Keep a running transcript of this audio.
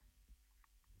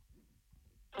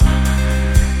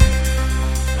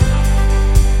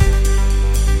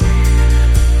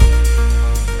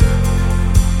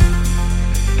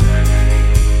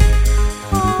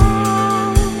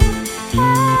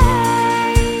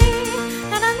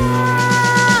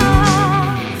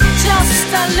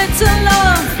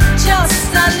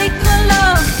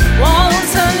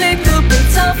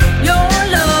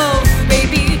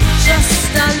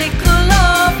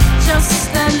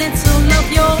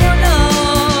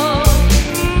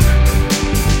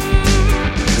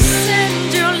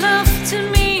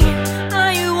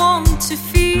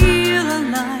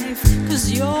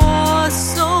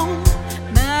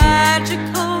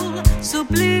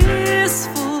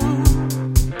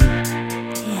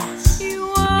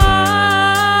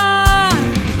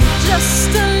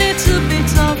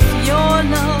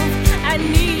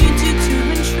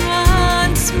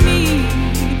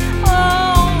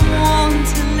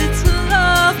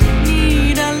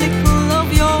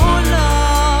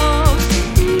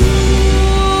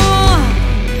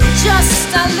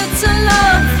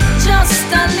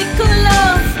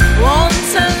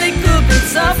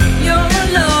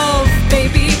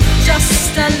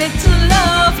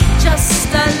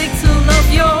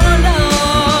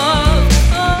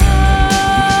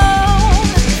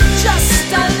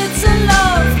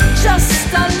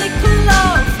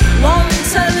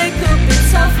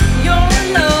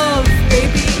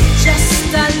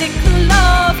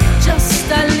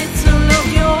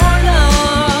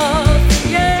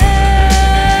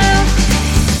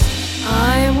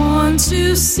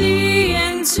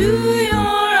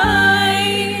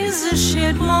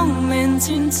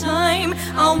in time.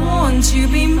 I want you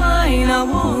to be mine, I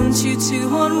want you to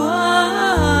unwind.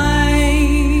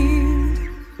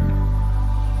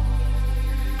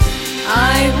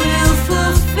 I will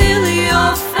fulfill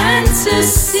your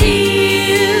fantasies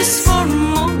for a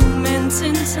moment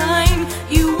in time.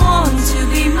 You want to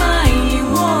be mine, you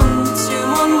want to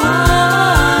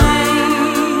unwind.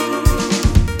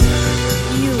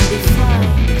 You'll be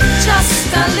fine.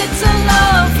 Just a little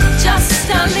love, just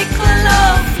a little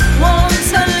love. Want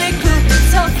a little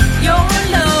bit of your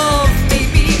love,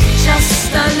 baby.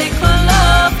 Just a little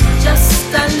love,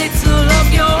 just a little of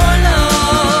your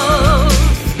love.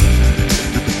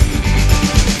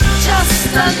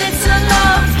 Just a little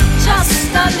love,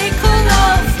 just a little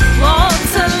love.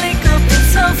 Want a little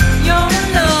bit of your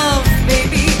love,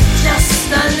 baby. Just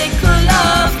a little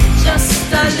love,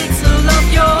 just a little of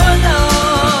your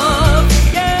love.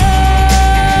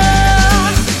 Yeah.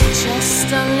 Just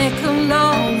a little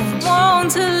love,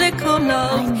 want a little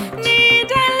love.